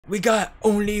We got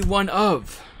Only One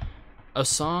Of, a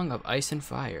song of Ice and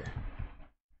Fire.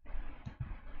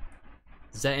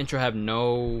 Does that intro have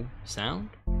no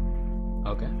sound?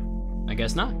 Okay, I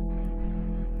guess not.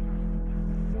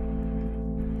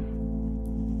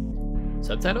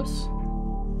 Subtitles?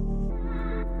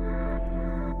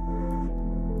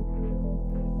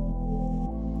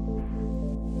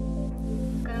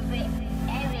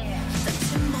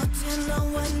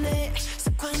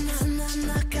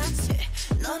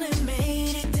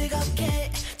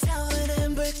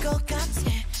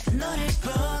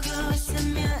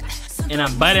 And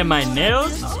I'm biting my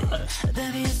nails?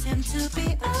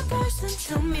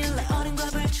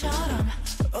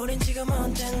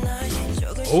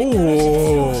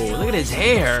 Oh, look at his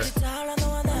hair.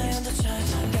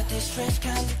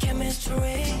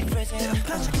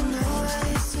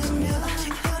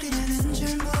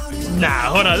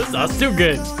 Nah, hold on, this sounds too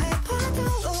good.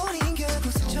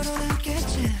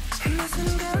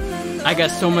 I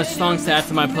got so much songs to add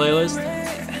to my playlist.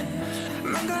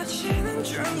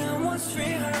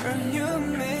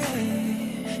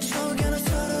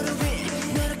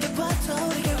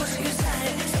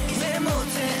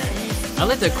 I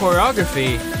like the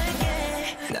choreography.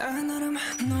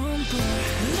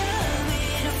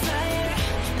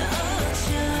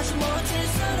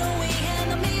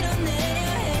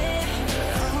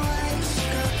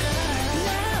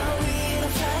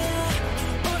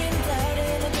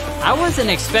 I wasn't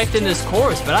expecting this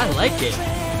chorus, but I like it.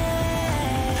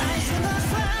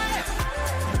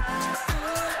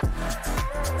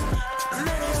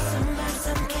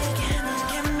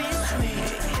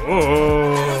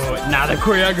 Oh, nah, the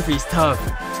choreography is tough.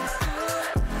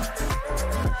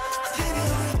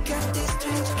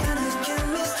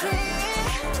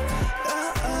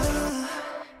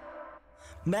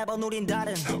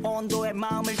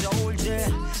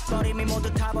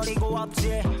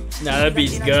 Nah, that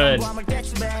beat's good.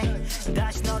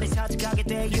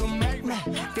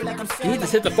 You need to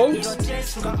hit the folks.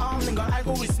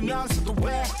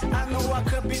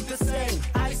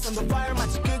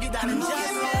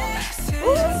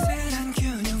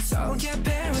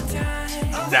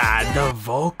 Nah,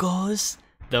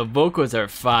 the vocals are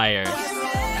fire.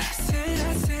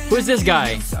 Who's this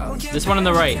guy? This one on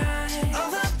the right.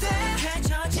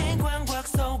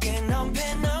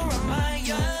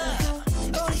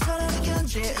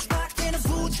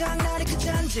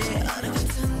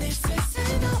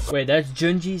 Wait, that's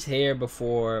Junji's hair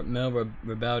before Mel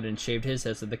rebelled and shaved his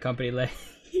head so the company let.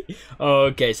 Oh,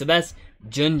 okay, so that's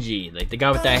Junji, like the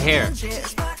guy with that hair.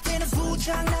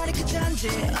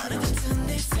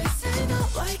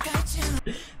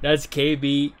 That's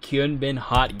KB Kyunbin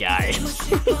hot guy.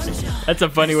 That's a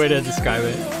funny way to describe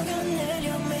it.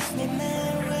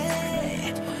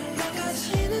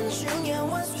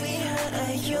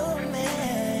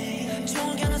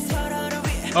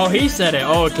 Oh, he said it.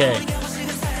 Oh, okay.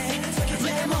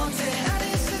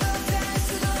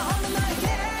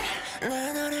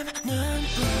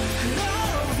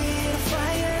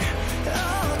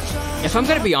 If I'm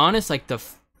gonna be honest, like the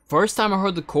first time I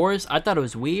heard the chorus, I thought it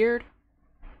was weird,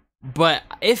 but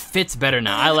it fits better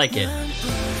now. I like it.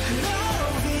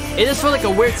 It just felt like a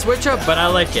weird switch up, but I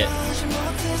like it.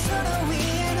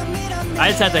 I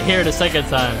just had to hear it a second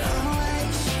time.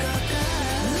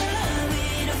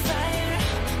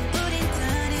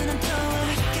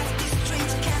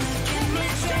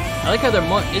 I like how they're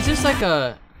is this like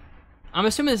a, I'm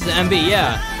assuming this is an MV,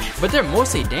 yeah, but they're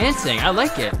mostly dancing. I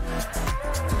like it.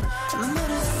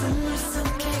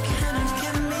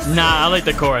 Nah, I like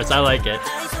the chorus. I like it.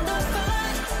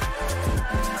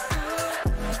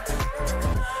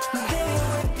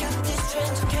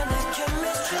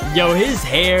 Yo, his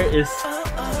hair is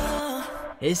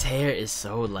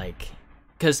so like,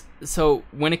 so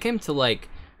when it came to like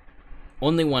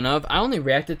Only One Of, I only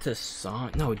reacted to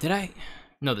song. No, did I?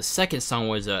 No, the second song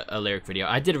was a lyric video.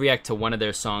 I did react to one of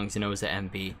their songs and it was an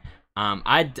MV.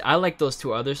 I like those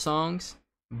two other songs,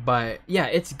 but yeah,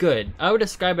 it's good. I would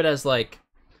describe it as like,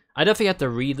 I definitely have to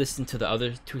re-listen to the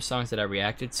other two songs that I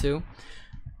reacted to,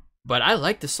 but I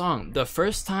like the song. The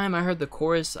first time I heard the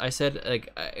chorus, I said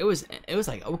like it was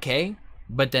like okay,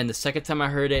 but then the second time I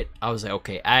heard it, I was like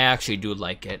okay, I actually do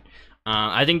like it.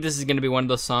 I think this is gonna be one of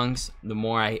those songs. The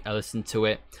more I listen to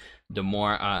it, the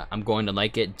more I'm going to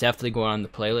like it. Definitely going on the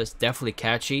playlist. Definitely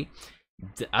catchy.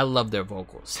 I love their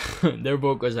vocals. Their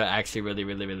vocals are actually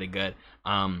really good.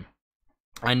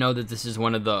 I know that this is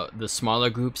one of the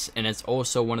smaller groups, and it's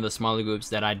also one of the smaller groups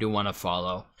that I do want to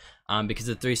follow, because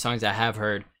the three songs I have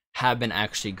heard have been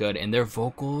actually good, and their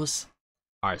vocals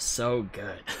are so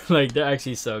good. Like, they're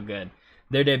actually so good.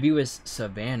 Their debut is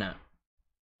Savannah.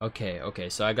 Okay.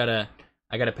 So I gotta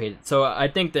pay. So I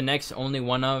think the next Only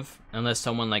One Of, unless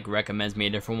someone like recommends me a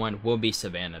different one, will be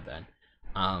Savannah then.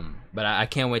 But I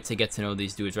can't wait to get to know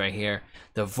these dudes right here.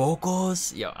 The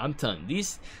vocals, yo, I'm telling you,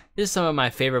 this is some of my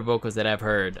favorite vocals that I've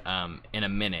heard in a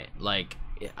minute. Like,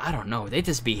 I don't know, they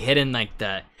just be hitting like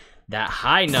that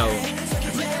high note.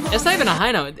 It's not even a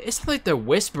high note. It's like they're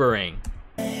whispering.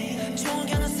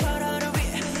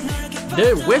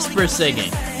 They're whisper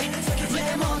singing.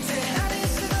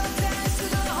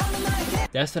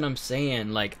 That's what I'm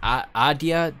saying. Like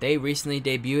Adia, they recently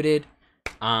debuted.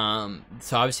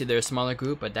 So obviously they're a smaller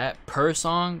group, but that per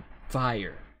song,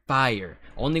 fire.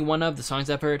 Only One Of the songs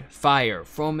I've heard, fire.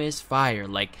 Fromis, fire.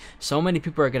 Like, so many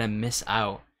people are gonna miss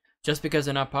out just because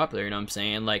they're not popular, you know what I'm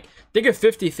saying? Like, think of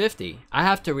 50/50. I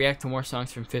have to react to more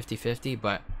songs from 50/50,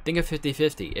 but think of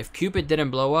 50/50. If Cupid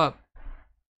didn't blow up,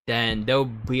 then they'll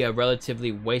be a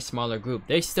relatively way smaller group.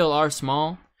 They still are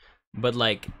small, but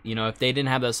like, you know, if they didn't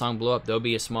have that song blow up, they'll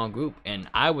be a small group, and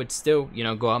I would still, you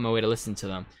know, go out my way to listen to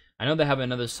them. I know they have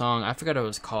another song, I forgot what it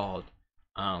was called,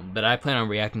 but I plan on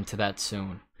reacting to that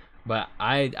soon. But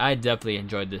I definitely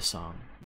enjoyed this song.